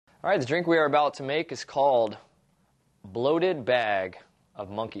All right, the drink we are about to make is called Bloated Bag of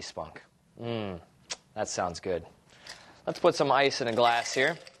Monkey Spunk. That sounds good. Let's put some ice in a glass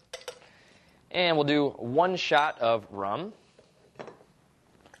here. And we'll do 1 shot of rum.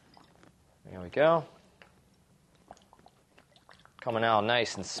 There we go. Coming out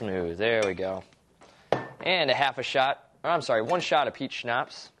nice and smooth. There we go. And a shot, 1 shot of peach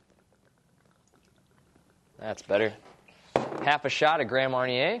schnapps. That's better. Half a shot of Grand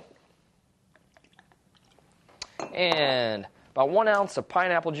Marnier. And about 1 ounce of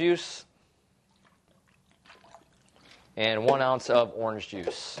pineapple juice. And 1 ounce of orange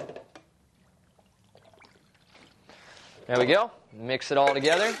juice. There we go. Mix it all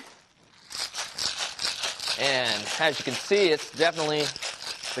together. And as you can see, it's definitely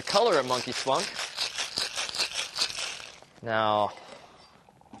the color of Monkey Spunk. Now,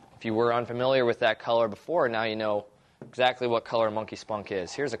 if you were unfamiliar with that color before, now you know exactly what color Monkey Spunk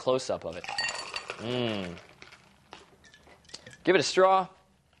is. Here's a close-up of it. Give it a straw,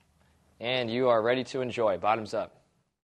 and you are ready to enjoy. Bottoms up.